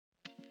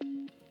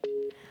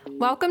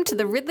Welcome to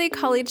the Ridley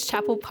College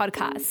Chapel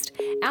podcast.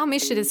 Our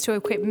mission is to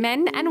equip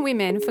men and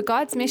women for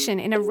God's mission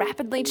in a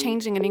rapidly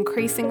changing and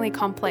increasingly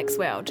complex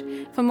world.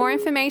 For more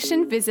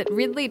information, visit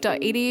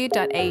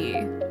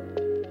ridley.edu.au.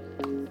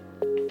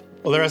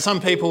 Well, there are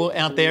some people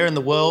out there in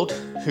the world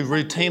who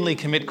routinely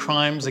commit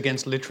crimes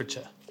against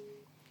literature.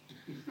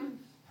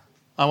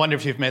 I wonder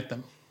if you've met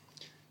them.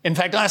 In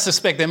fact, I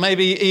suspect there may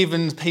be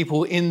even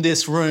people in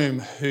this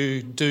room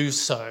who do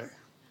so.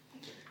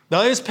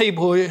 Those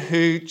people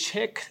who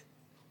check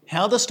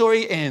how the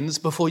story ends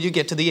before you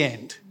get to the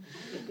end,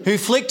 who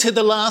flick to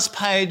the last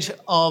page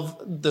of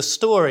the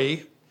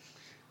story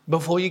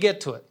before you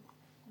get to it.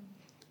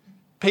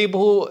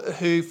 People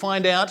who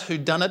find out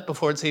who've done it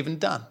before it's even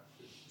done.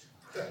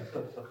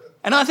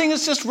 And I think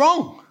it's just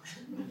wrong.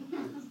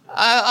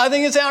 I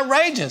think it's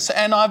outrageous.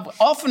 And I've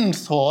often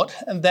thought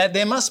that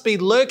there must be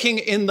lurking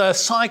in the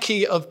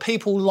psyche of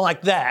people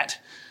like that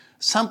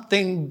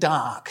something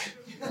dark.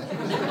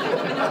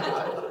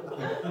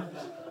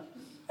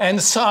 And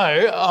so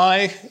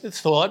I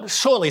thought,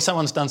 surely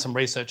someone's done some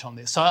research on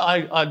this. So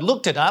I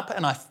looked it up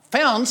and I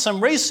found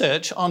some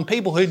research on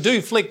people who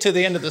do flick to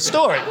the end of the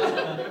story.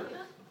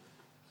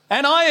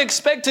 And I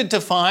expected to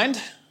find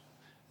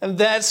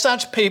that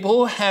such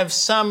people have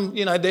some,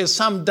 there's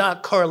some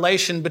dark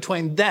correlation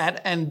between that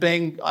and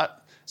being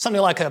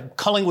something like a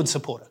Collingwood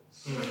supporter.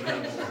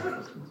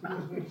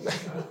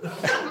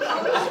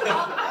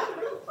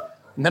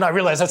 And then I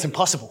realised that's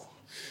impossible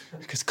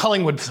because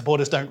Collingwood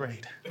supporters don't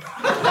read.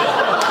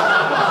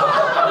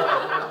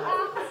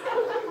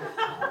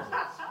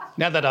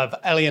 Now that I've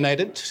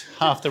alienated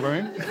half the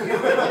room,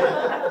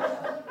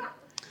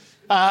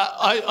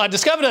 I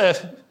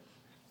discovered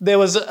there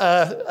was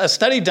a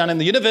study done in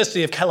the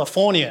University of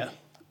California,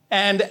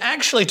 and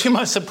actually, to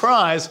my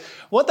surprise,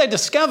 what they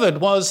discovered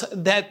was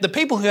that the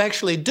people who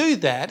actually do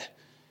that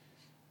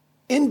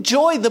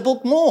enjoy the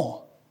book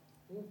more.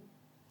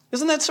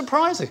 Isn't that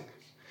surprising?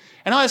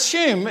 And I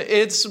assume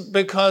it's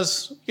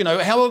because,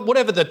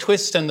 whatever the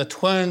twists and the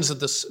turns of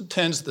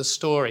the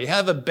story,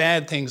 however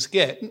bad things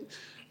get,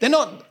 they're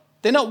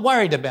not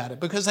worried about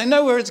it because they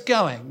know where it's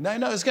going. They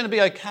know it's going to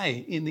be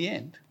okay in the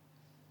end.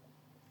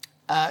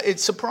 It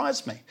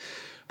surprised me.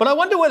 But I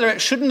wonder whether it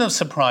shouldn't have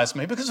surprised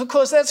me because, of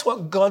course, that's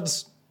what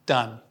God's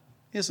done,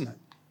 isn't it?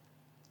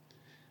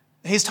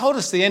 He's told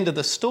us the end of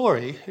the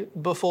story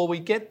before we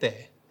get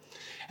there.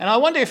 And I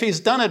wonder if he's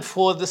done it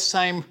for the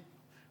same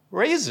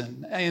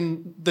reason.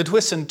 In the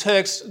twists and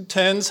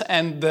turns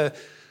and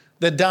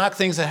the dark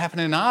things that happen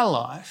in our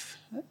life,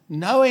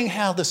 knowing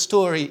how the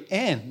story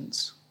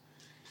ends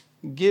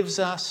gives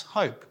us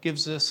hope,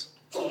 gives us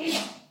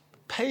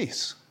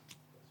peace.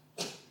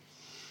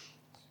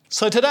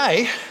 So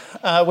today,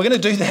 we're going to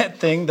do that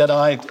thing that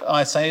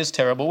I say is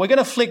terrible. We're going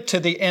to flick to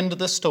the end of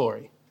the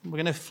story. We're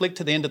going to flick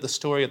to the end of the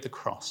story of the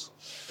cross.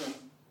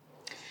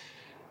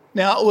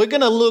 Now, we're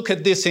going to look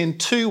at this in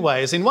two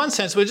ways. In one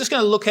sense, we're just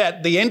going to look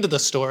at the end of the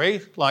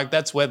story, like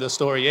that's where the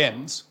story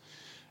ends.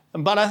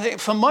 But I think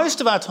for most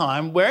of our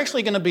time, we're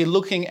actually going to be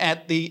looking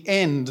at the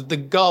end, the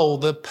goal,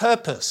 the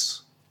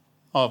purpose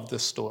of the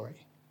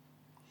story.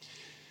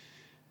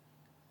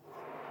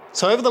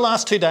 So over the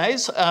last 2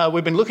 days,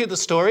 we've been looking at the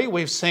story.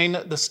 We've seen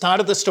the start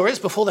of the story. It's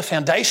before the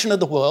foundation of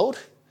the world.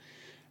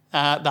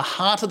 The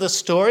heart of the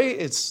story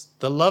is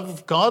the love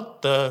of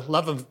God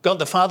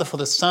the Father for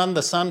the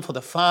Son for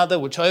the Father,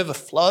 which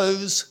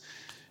overflows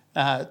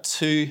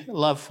to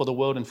love for the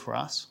world and for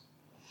us.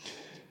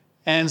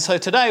 And so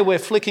today we're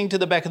flicking to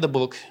the back of the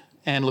book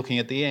and looking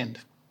at the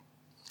end.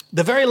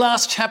 The very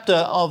last chapter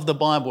of the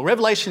Bible,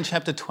 Revelation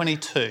chapter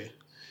 22,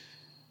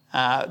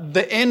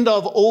 the end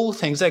of all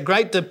things, that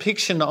great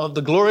depiction of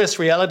the glorious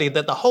reality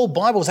that the whole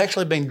Bible's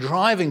actually been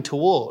driving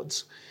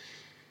towards.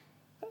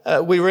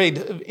 We read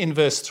in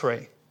verse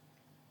 3,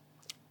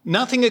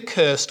 "Nothing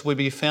accursed will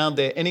be found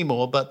there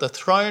anymore, but the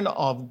throne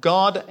of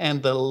God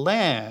and the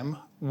Lamb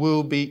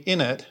will be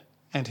in it,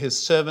 and his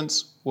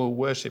servants will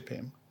worship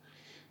him."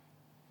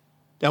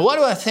 Now, why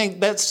do I think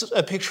that's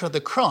a picture of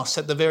the cross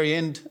at the very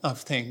end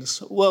of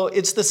things? Well,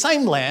 it's the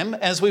same Lamb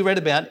as we read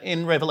about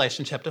in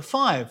Revelation chapter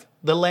 5,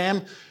 the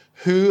Lamb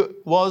who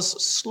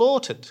was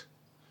slaughtered,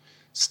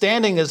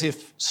 standing as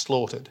if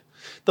slaughtered.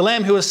 The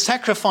Lamb who was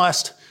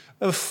sacrificed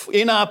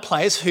in our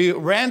place, who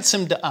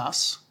ransomed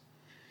us.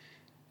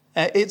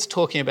 It's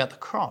talking about the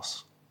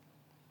cross.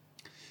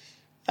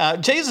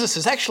 Jesus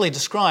is actually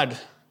described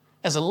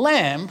as a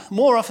lamb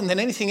more often than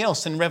anything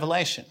else in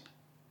Revelation.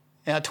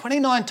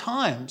 29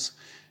 times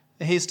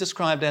he's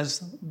described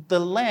as the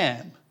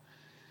Lamb.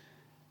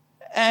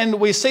 And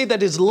we see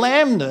that his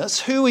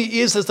lambness, who he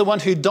is as the one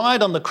who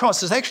died on the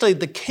cross, is actually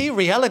the key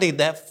reality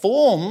that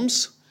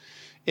forms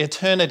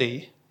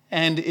eternity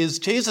and is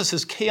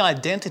Jesus' key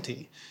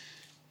identity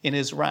in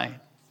his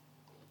reign.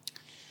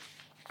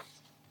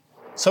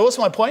 So what's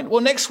my point? Well,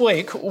 next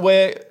week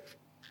we're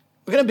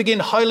going to begin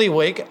Holy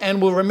Week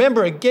and we'll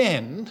remember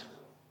again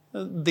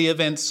the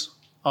events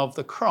of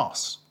the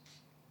cross.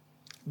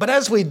 But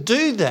as we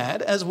do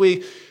that, as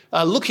we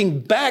are looking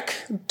back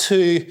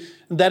to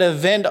that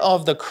event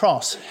of the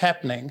cross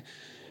happening,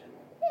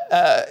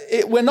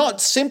 we're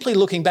not simply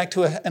looking back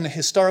to a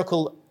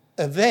historical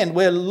event.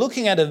 We're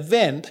looking at an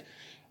event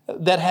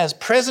that has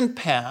present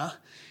power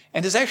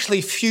and is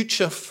actually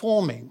future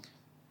forming.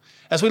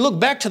 As we look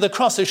back to the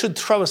cross, it should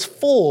throw us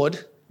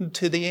forward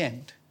to the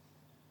end.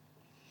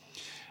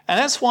 And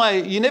that's why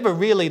you never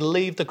really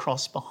leave the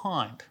cross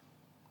behind.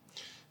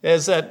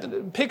 There's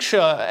that picture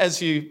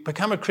as you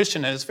become a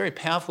Christian, and it's a very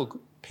powerful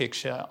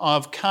picture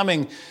of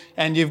coming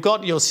and you've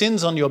got your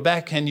sins on your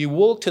back and you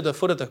walk to the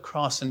foot of the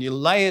cross and you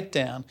lay it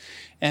down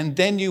and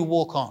then you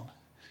walk on.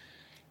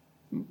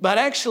 But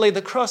actually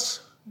the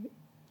cross,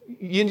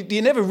 you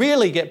never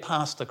really get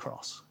past the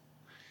cross.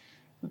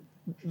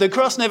 The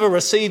cross never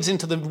recedes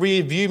into the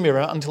rear view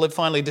mirror until it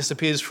finally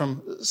disappears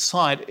from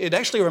sight. It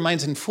actually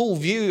remains in full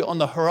view on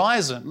the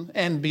horizon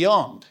and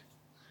beyond.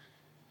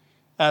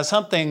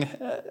 Something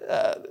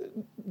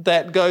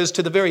that goes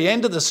to the very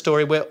end of the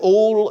story where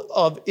all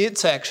of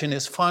its action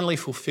is finally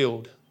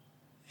fulfilled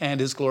and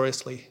is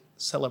gloriously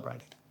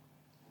celebrated.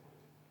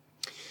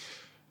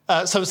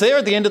 So it's there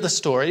at the end of the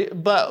story,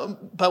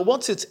 but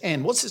what's its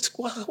end?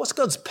 What's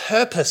God's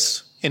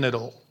purpose in it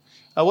all?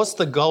 What's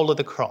the goal of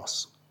the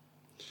cross?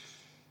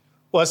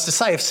 Well, it's to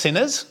save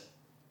sinners,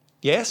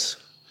 yes,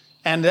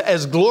 and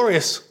as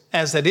glorious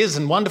as that is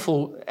and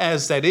wonderful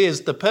as that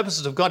is, the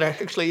purposes of God are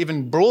actually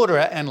even broader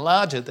and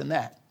larger than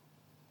that.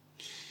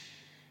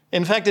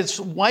 In fact, it's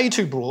way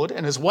too broad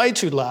and it's way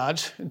too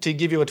large to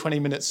give you a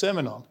 20-minute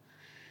sermon on.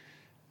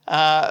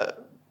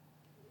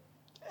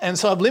 And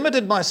so I've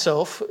limited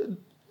myself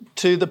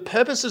to the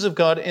purposes of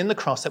God in the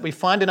cross that we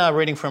find in our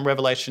reading from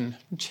Revelation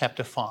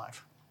chapter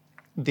 5.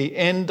 The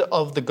end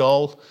of the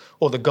goal,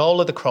 or the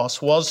goal of the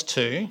cross, was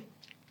to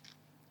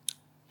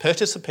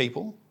purchase a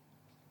people,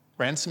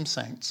 ransom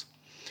saints,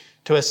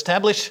 to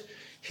establish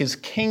his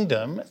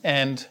kingdom,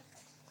 and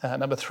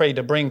number 3,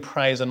 to bring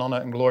praise and honour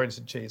and glory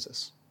to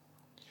Jesus.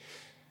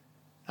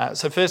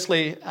 So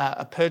firstly,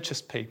 a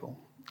purchased people.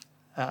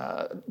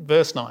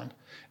 Verse 9.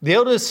 The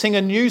elders sing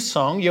a new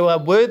song. You are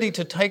worthy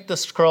to take the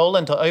scroll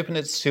and to open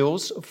its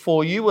seals,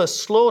 for you were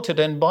slaughtered,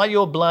 and by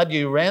your blood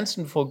you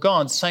ransomed for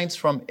God saints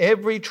from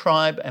every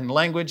tribe and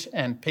language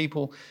and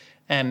people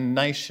and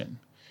nation.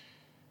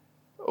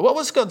 What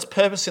was God's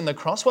purpose in the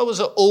cross? What was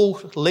it all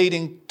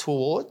leading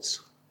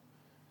towards?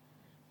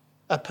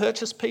 A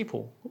purchased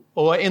people,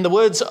 or in the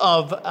words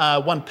of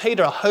 1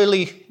 Peter, a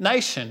holy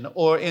nation,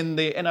 or in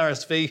the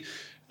NRSV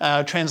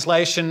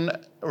translation,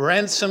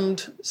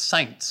 ransomed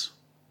saints.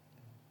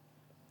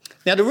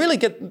 Now, to really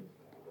get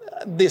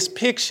this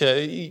picture,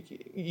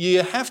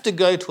 you have to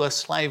go to a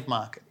slave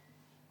market.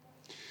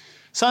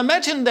 So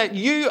imagine that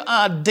you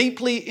are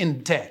deeply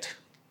in debt.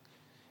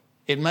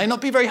 It may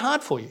not be very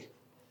hard for you,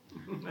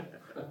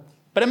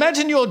 but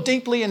imagine you're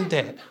deeply in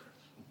debt.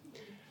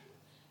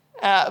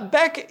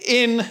 Back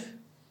in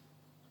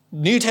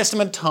New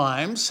Testament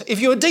times, if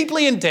you were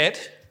deeply in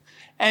debt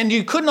and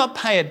you could not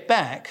pay it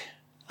back,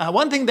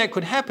 one thing that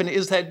could happen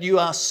is that you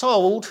are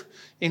sold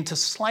into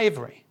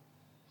slavery.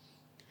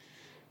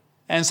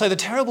 And so the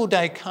terrible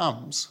day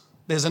comes.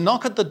 There's a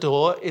knock at the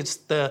door. It's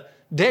the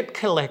debt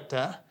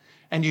collector,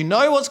 and you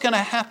know what's going to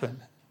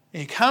happen.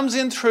 He comes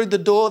in through the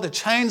door, the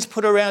chains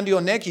put around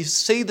your neck. You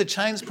see the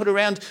chains put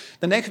around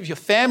the neck of your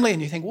family,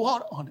 and you think,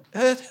 what on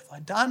earth have I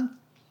done?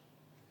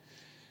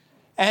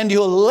 And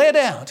you're led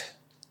out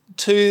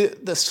to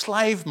the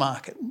slave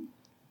market.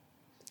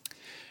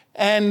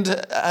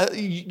 And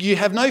you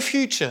have no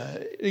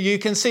future. You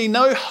can see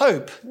no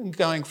hope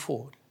going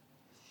forward.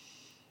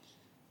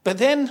 But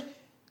then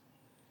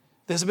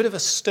there's a bit of a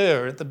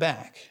stir at the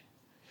back,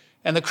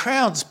 and the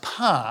crowds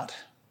part,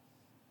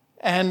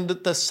 and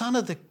the son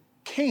of the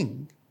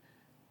king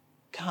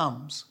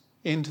comes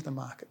into the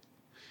market.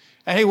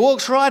 And he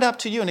walks right up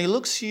to you and he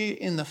looks you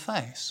in the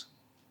face,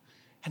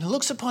 and he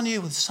looks upon you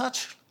with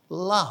such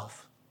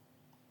love.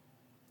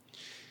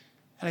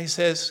 And he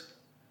says,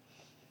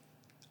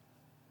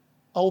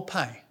 I'll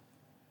pay.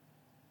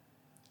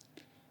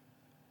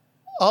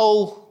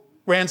 I'll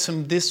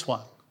ransom this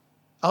one.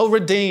 I'll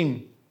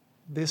redeem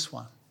this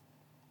one.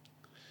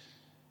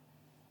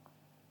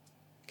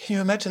 Can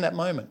you imagine that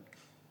moment?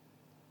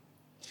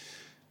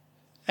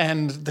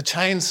 And the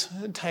chains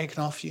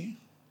taken off you.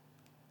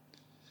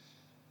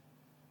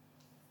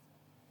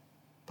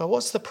 But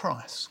what's the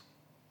price?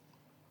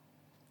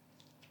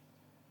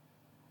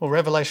 Well,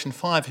 Revelation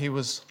 5, he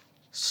was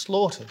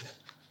slaughtered,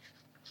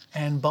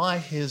 and by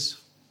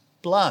his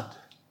blood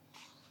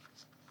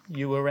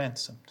you were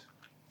ransomed.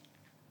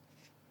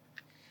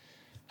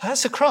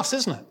 That's the cross,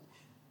 isn't it?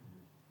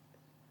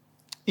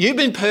 You've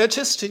been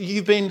purchased,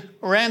 you've been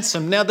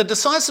ransomed. Now, the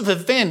decisive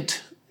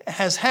event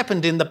has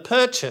happened in the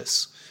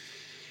purchase,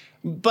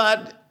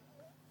 but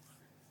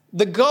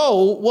the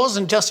goal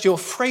wasn't just your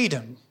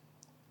freedom.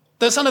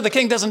 The son of the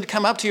king doesn't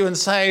come up to you and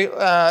say,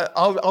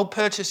 I'll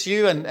purchase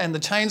you, and the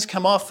chains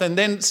come off, and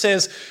then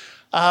says,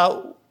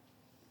 well,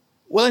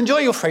 enjoy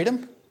your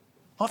freedom.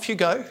 Off you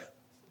go.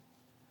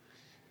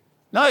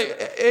 No,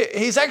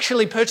 he's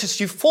actually purchased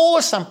you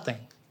for something.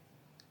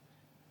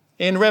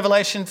 In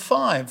Revelation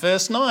 5,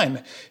 verse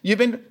 9, you've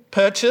been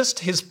purchased.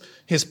 His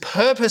His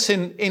purpose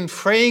in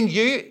freeing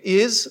you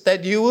is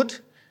that you would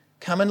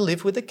come and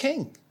live with the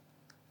King,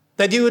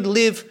 that you would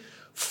live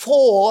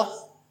for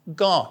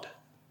God.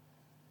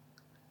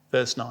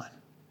 Verse 9,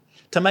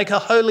 to make a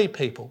holy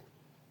people.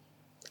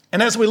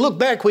 And as we look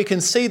back, we can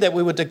see that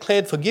we were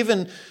declared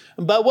forgiven,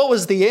 but what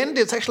was the end?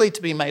 It's actually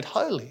to be made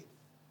holy,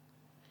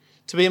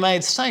 to be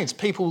made saints,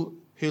 people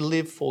who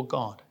live for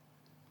God.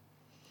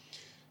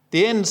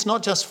 The end's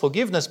not just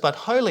forgiveness, but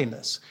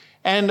holiness.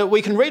 And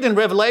we can read in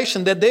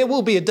Revelation that there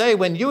will be a day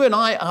when you and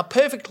I are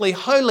perfectly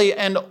holy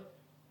and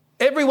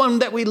everyone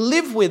that we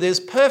live with is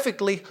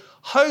perfectly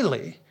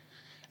holy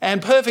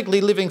and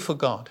perfectly living for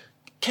God.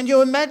 Can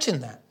you imagine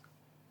that?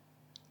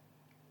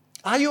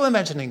 Are you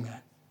imagining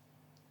that?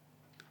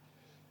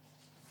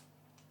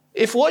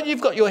 If what you've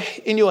got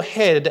in your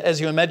head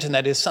as you imagine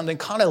that is something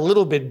kind of a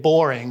little bit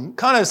boring,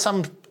 kind of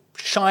some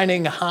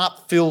shining,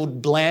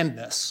 heart-filled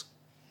blandness,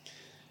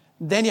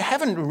 then you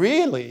haven't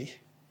really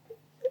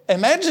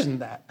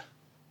imagined that.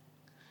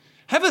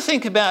 Have a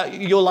think about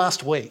your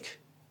last week.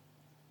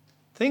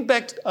 Think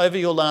back over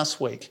your last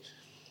week.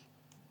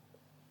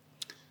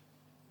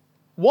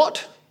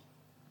 What,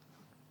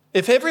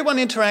 if everyone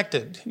you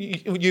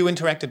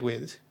interacted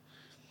with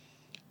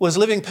was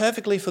living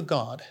perfectly for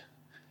God,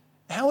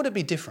 how would it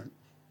be different?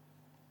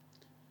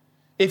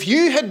 If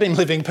you had been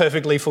living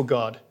perfectly for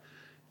God,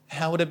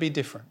 how would it be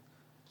different?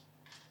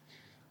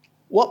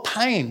 What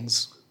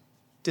pains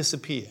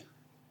disappear?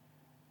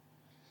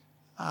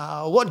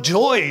 What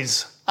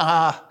joys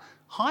are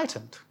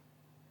heightened?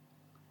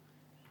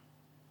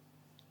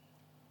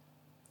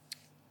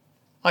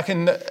 I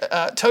can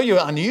tell you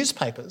our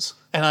newspapers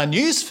and our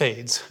news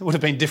feeds would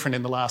have been different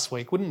in the last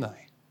week, wouldn't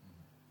they?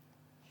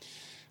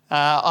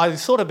 I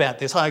thought about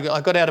this. I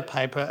got out a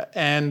paper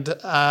and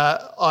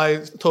I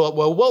thought,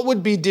 well, what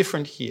would be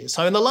different here?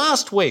 So in the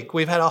last week,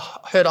 we've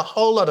heard a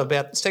whole lot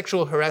about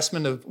sexual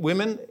harassment of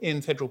women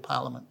in federal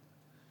parliament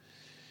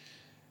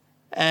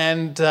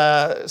and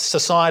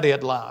society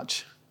at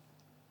large.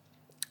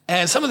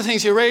 And some of the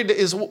things you read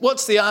is,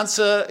 what's the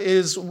answer?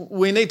 Is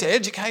we need to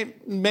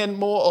educate men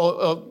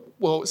more,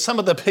 well, some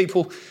of the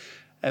people,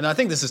 and I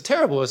think this is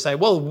terrible, to say,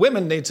 well,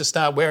 women need to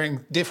start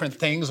wearing different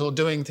things or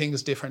doing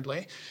things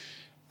differently.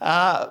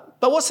 But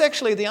what's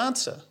actually the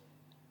answer?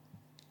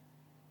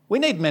 We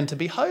need men to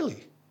be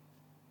holy.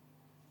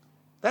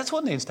 That's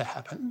what needs to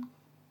happen.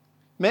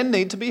 Men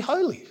need to be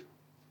holy.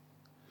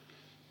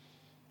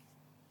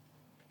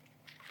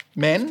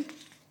 Men,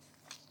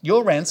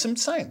 you're ransomed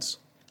saints.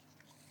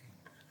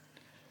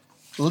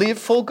 Live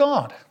for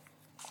God.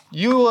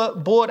 You were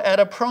bought at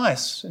a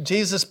price,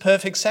 Jesus'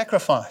 perfect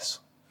sacrifice.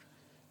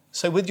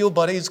 So with your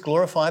bodies,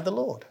 glorify the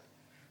Lord.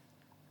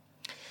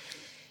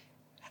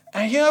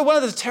 And one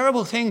of the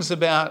terrible things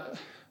about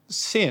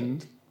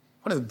sin,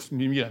 one of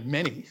the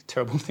many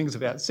terrible things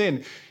about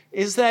sin,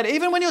 is that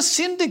even when you're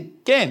sinned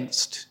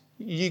against,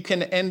 you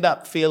can end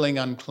up feeling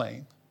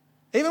unclean.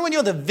 Even when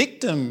you're the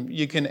victim,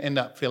 you can end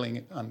up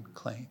feeling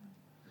unclean.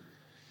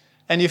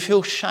 And you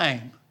feel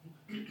shame.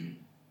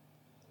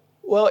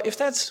 Well, if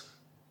that's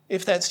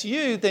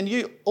you, then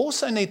you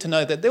also need to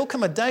know that there will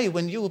come a day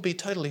when you will be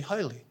totally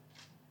holy.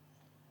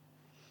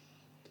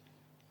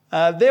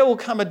 There will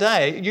come a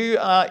day, you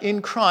are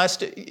in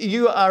Christ,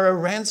 you are a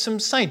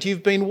ransomed saint.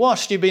 You've been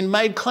washed, you've been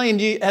made clean,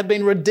 you have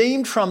been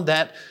redeemed from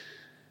that.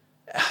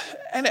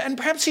 And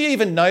perhaps you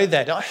even know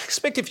that. I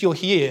expect if you're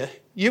here,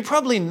 you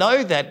probably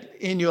know that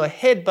in your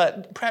head,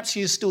 but perhaps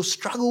you still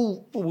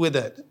struggle with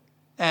it.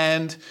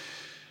 And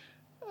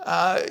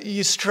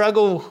you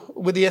struggle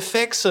with the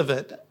effects of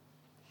it.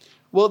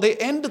 Well,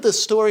 the end of the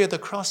story of the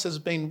cross has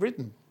been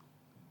written.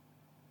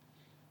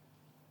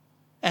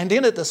 And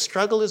in it, the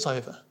struggle is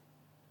over.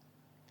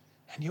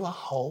 And you are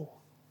whole.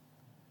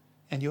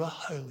 And you are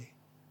holy.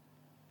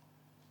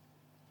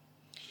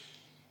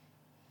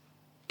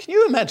 Can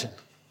you imagine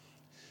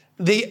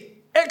the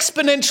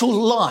exponential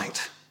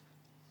light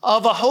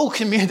of a whole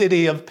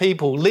community of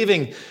people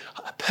living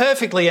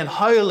perfectly and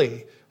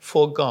wholly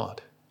for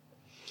God?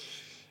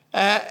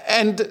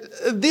 And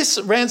this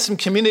ransomed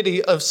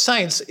community of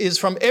saints is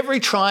from every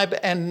tribe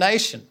and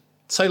nation.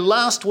 So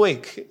last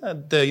week,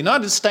 the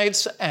United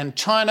States and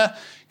China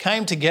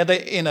came together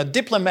in a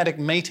diplomatic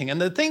meeting.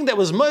 And the thing that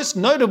was most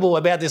notable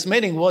about this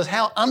meeting was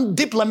how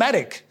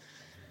undiplomatic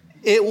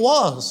it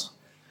was.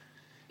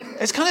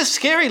 It's kind of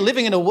scary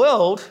living in a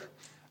world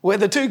where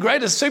the two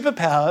greatest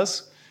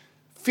superpowers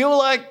feel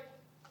like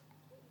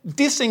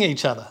dissing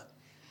each other,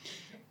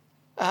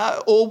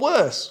 or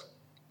worse.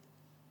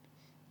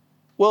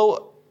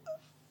 Well,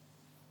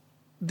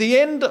 the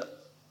end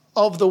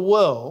of the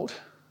world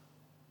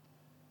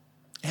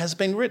has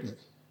been written.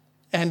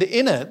 And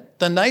in it,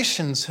 the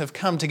nations have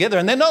come together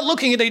and they're not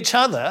looking at each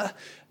other.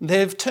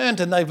 They've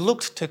turned and they've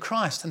looked to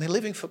Christ and they're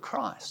living for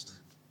Christ.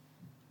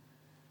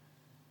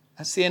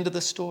 That's the end of the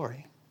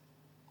story.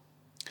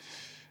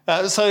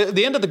 So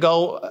the end of the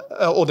goal,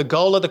 or the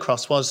goal of the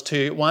cross was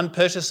to, 1,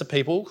 purchase the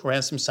people,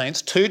 ransom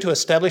saints, 2, to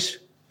establish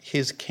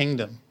his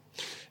kingdom.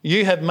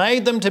 You have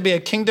made them to be a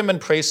kingdom and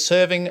priests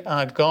serving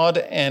our God,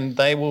 and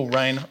they will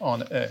reign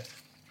on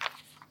earth.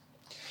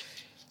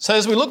 So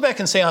as we look back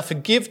and see our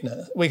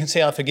forgiveness, we can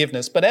see our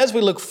forgiveness. But as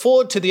we look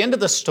forward to the end of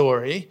the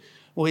story,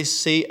 we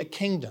see a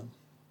kingdom.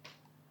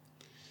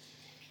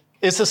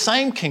 It's the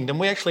same kingdom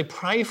we actually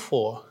pray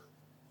for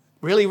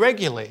really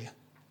regularly.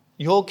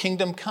 Your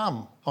kingdom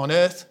come on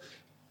earth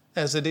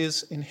as it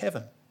is in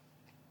heaven.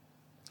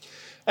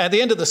 At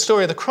the end of the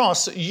story of the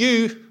cross,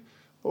 you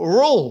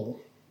rule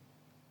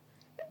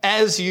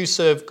as you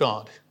serve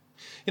God.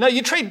 You know,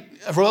 you treat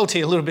royalty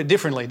a little bit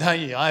differently,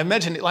 don't you? I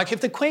imagine, like, if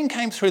the Queen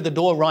came through the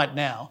door right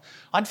now,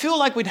 I'd feel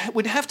like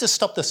we'd have to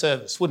stop the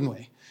service, wouldn't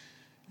we?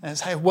 And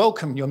say,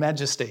 welcome, Your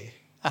Majesty.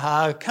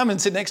 Come and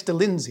sit next to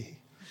Lindsay.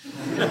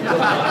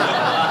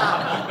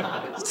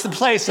 It's the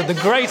place of the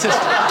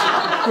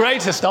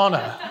greatest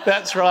honour.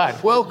 That's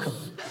right, welcome.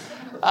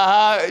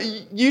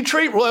 You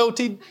treat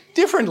royalty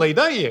differently,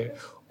 don't you?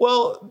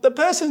 Well, the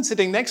person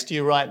sitting next to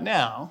you right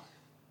now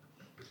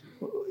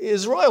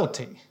is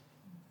royalty.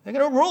 They're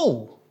going to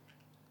rule.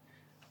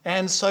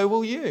 And so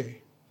will you.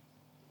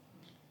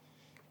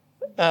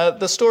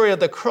 The story of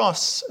the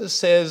cross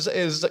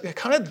is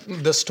kind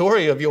of the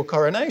story of your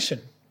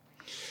coronation.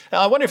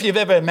 I wonder if you've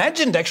ever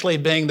imagined actually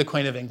being the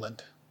Queen of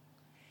England.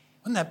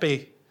 Wouldn't that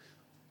be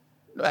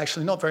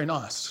actually not very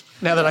nice,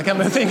 now that I come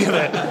to think of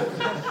it?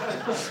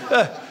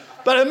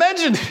 But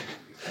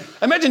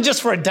imagine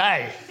just for a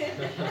day.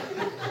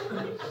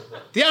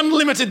 The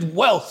unlimited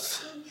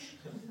wealth,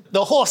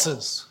 the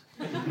horses,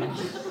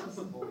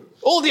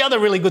 all the other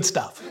really good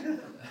stuff.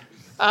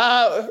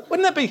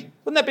 Wouldn't that be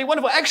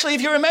wonderful? Actually,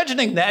 if you're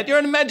imagining that, you're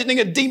imagining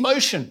a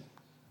demotion.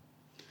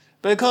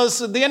 Because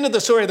the end of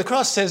the story of the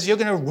cross says you're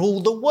going to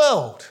rule the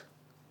world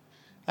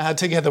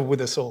together with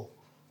us all.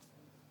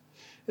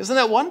 Isn't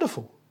that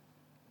wonderful?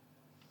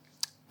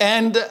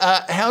 And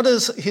how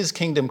does his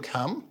kingdom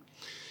come?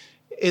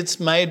 It's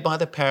made by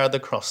the power of the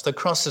cross. The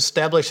cross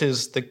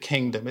establishes the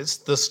kingdom. It's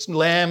the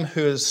lamb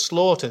who is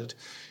slaughtered,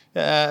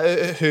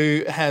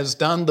 who has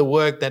done the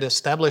work that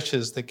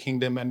establishes the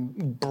kingdom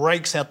and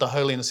breaks out the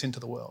holiness into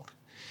the world.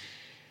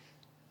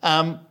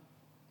 And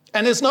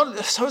it's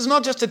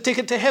not just a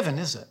ticket to heaven,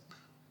 is it?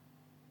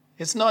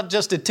 It's not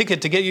just a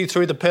ticket to get you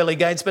through the pearly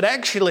gates, but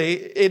actually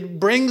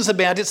it brings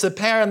about, it's the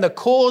power and the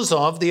cause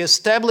of the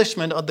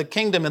establishment of the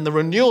kingdom and the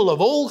renewal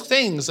of all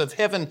things of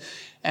heaven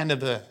and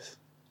of earth.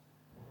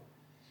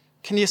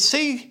 Can you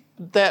see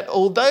that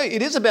although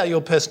it is about your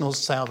personal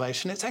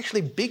salvation, it's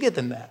actually bigger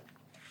than that?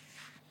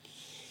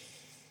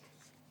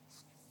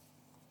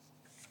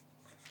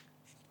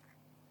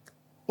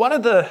 I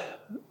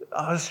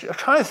was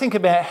trying to think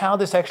about how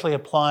this actually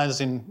applies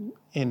in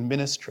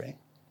ministry.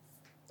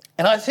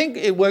 And I think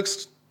it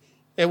works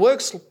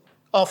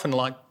often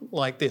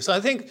like this. I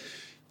think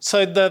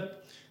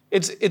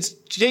it's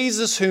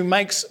Jesus who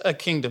makes a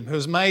kingdom,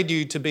 who's made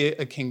you to be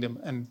a kingdom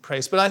and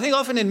priest. But I think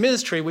often in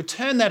ministry we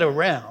turn that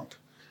around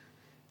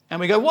and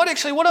we go, what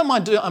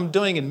I'm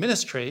doing in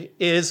ministry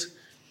is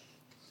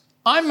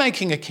I'm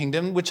making a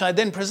kingdom which I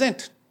then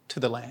present to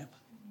the Lamb.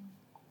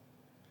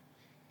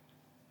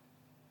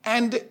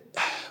 And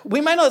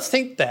we may not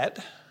think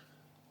that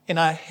in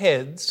our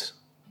heads,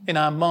 in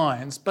our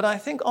minds, but I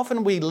think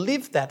often we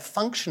live that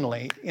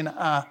functionally in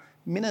our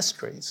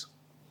ministries.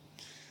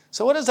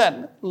 So what does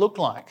that look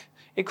like?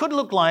 It could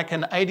look like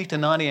an 80 to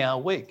 90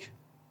 hour week.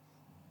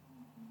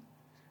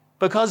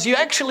 Because you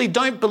actually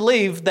don't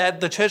believe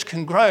that the church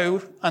can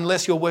grow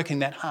unless you're working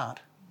that hard.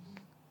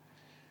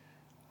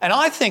 And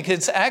I think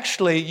it's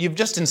actually, you've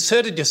just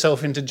inserted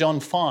yourself into John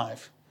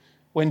 5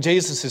 when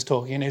Jesus is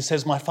talking and he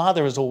says, my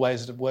Father is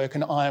always at work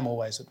and I am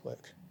always at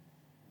work.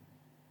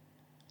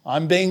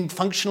 I'm being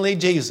functionally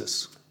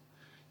Jesus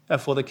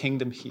for the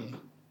kingdom here.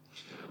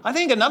 I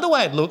think another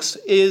way it looks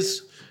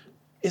is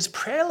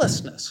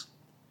prayerlessness.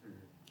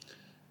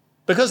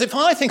 Because if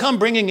I think I'm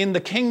bringing in the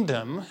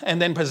kingdom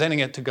and then presenting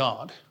it to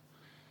God,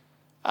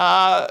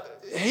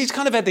 he's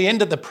kind of at the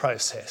end of the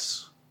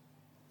process.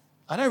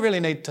 I don't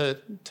really need to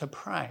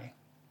pray.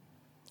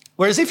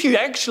 Whereas if you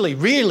actually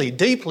really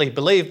deeply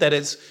believe that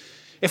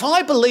if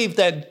I believe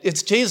that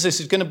it's Jesus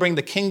who's going to bring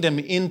the kingdom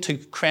into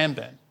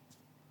Cranbourne,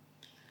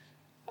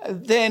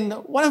 then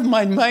one of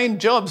my main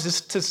jobs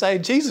is to say,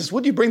 Jesus,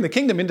 would you bring the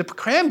kingdom into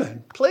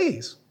Cranbourne,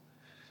 please?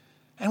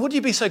 And would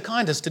you be so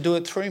kind as to do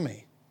it through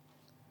me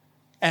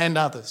and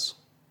others?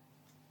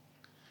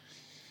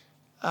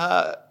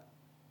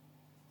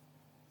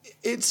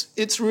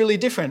 It's really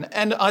different.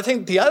 And I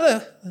think the other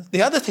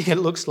thing it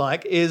looks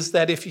like is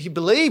that if you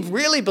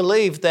really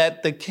believe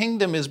that the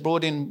kingdom is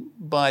brought in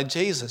by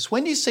Jesus,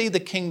 when you see the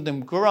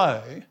kingdom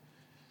grow,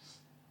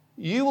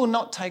 you will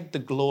not take the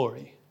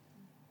glory.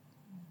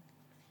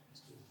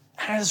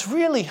 And it's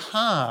really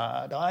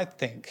hard, I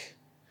think,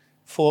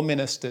 for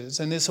ministers.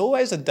 And there's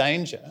always a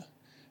danger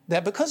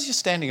that because you're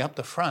standing up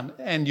the front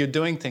and you're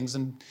doing things,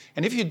 and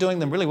if you're doing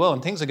them really well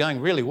and things are going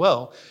really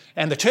well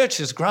and the church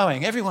is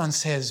growing, everyone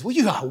says, well,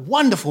 you are a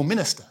wonderful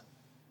minister.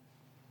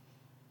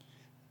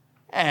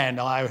 And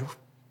I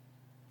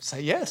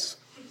say, yes.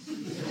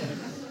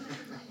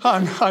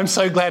 I'm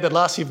so glad at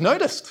last you've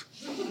noticed.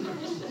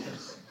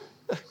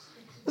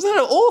 Isn't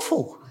that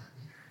awful?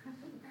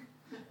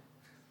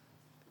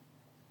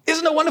 Isn't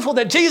Isn't it wonderful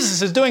that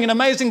Jesus is doing an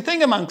amazing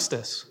thing amongst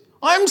us?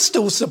 I'm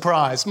still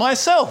surprised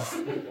myself.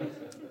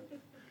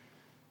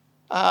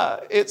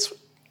 But it's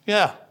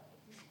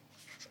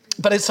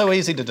so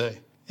easy to do.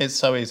 It's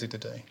so easy to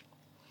do.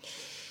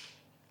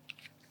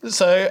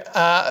 So,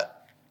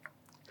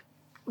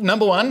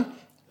 number one,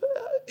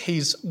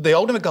 he's the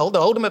ultimate goal,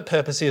 the ultimate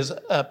purpose is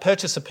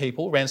purchase of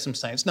people, ransom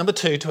saints. Number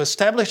two, to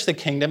establish the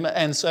kingdom.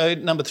 And so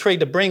number three,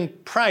 to bring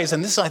praise.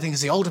 And this, I think,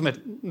 is the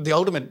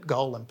ultimate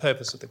goal and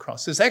purpose of the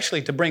cross, is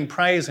actually to bring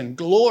praise and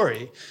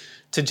glory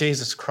to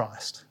Jesus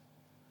Christ.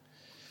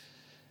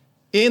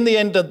 In the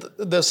end of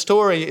the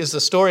story is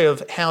the story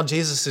of how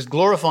Jesus is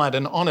glorified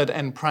and honoured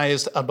and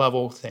praised above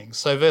all things.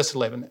 So verse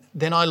 11,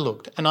 then I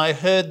looked and I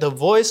heard the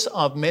voice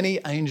of many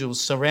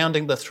angels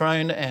surrounding the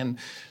throne and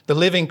the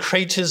living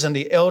creatures and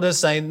the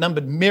elders. They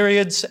numbered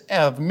myriads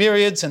of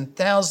myriads and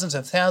thousands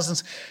of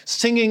thousands,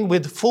 singing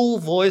with full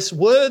voice,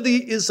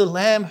 worthy is the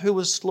Lamb who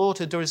was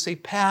slaughtered to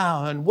receive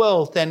power and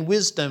wealth and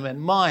wisdom and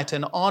might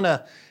and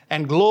honour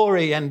and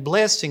glory and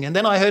blessing. And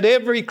then I heard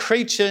every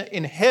creature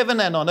in heaven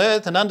and on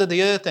earth and under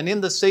the earth and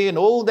in the sea and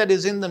all that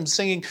is in them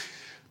singing,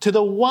 to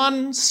the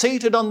one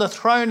seated on the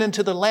throne and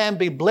to the Lamb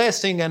be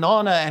blessing and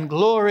honour and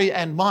glory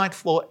and might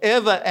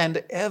forever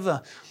and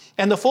ever.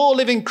 And the four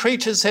living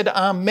creatures said,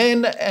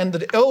 Amen, and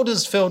the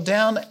elders fell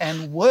down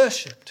and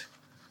worshipped.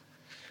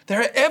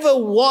 There are ever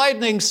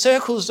widening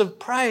circles of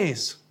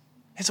praise.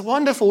 It's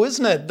wonderful,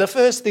 isn't it? The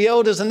first the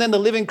elders and then the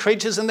living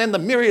creatures and then the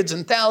myriads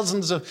and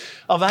thousands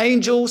of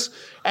angels.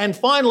 And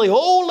finally,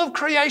 all of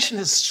creation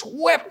is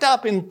swept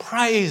up in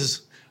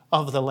praise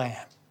of the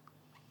Lamb,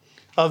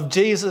 of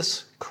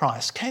Jesus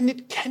Christ.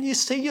 Can you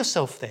see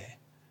yourself there?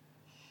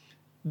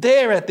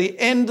 There at the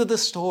end of the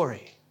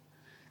story,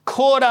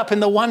 caught up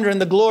in the wonder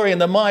and the glory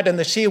and the might and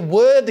the sheer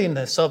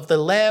worthiness of the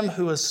Lamb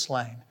who was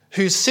slain,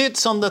 who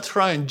sits on the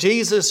throne,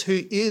 Jesus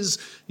who is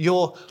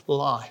your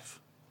life.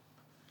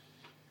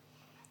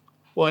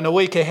 Well, in a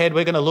week ahead,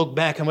 we're going to look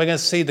back and we're going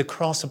to see the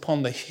cross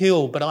upon the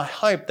hill. But I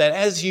hope that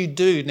as you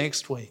do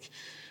next week,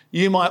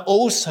 you might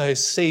also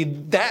see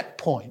that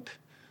point,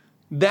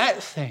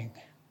 that thing,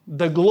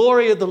 the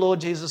glory of the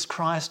Lord Jesus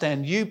Christ,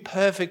 and you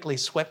perfectly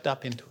swept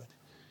up into it.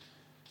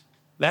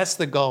 That's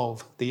the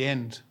goal, the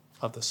end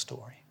of the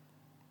story.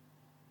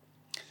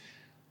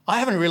 I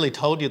haven't really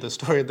told you the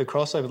story of the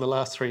cross over the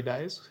last 3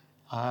 days.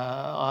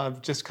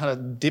 I've just kind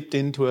of dipped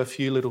into a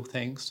few little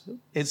things.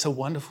 It's a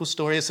wonderful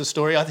story. It's a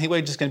story I think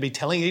we're just going to be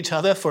telling each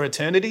other for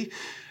eternity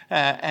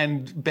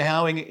and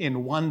bowing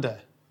in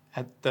wonder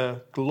at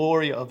the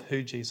glory of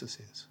who Jesus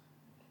is.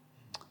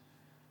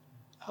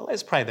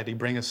 Let's pray that he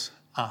bring us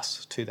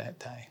to that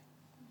day.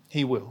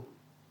 He will.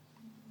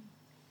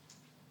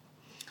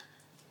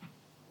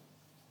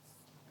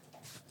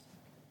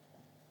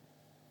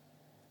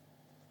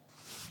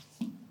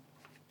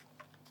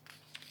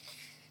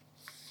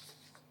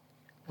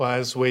 Well,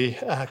 as we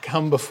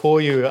come before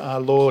you, our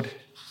Lord,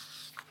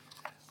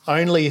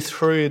 only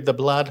through the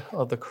blood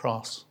of the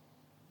cross,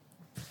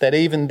 that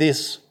even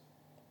this,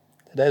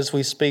 that as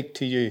we speak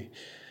to you,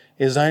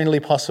 is only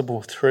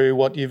possible through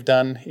what you've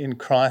done in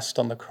Christ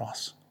on the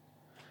cross.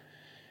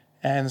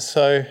 And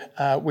so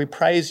we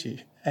praise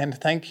you and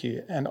thank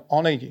you and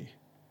honour you.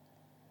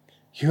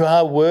 You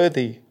are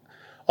worthy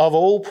of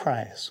all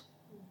praise,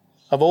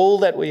 of all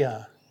that we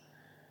are.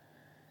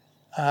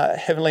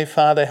 Heavenly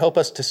Father, help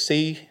us to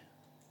see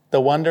the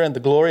wonder and the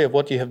glory of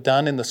what you have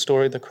done in the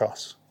story of the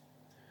cross.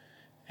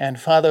 And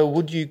Father,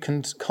 would you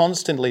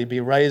constantly be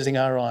raising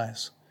our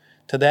eyes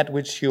to that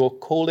which you're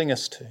calling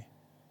us to,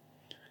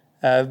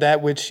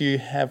 that which you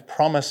have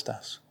promised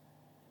us,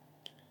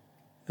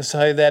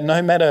 so that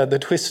no matter the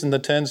twists and the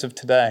turns of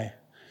today,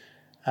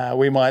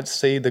 we might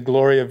see the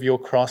glory of your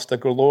cross, the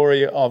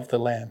glory of the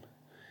Lamb,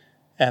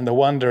 and the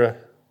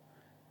wonder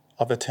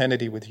of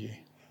eternity with you.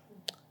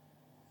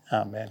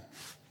 Amen.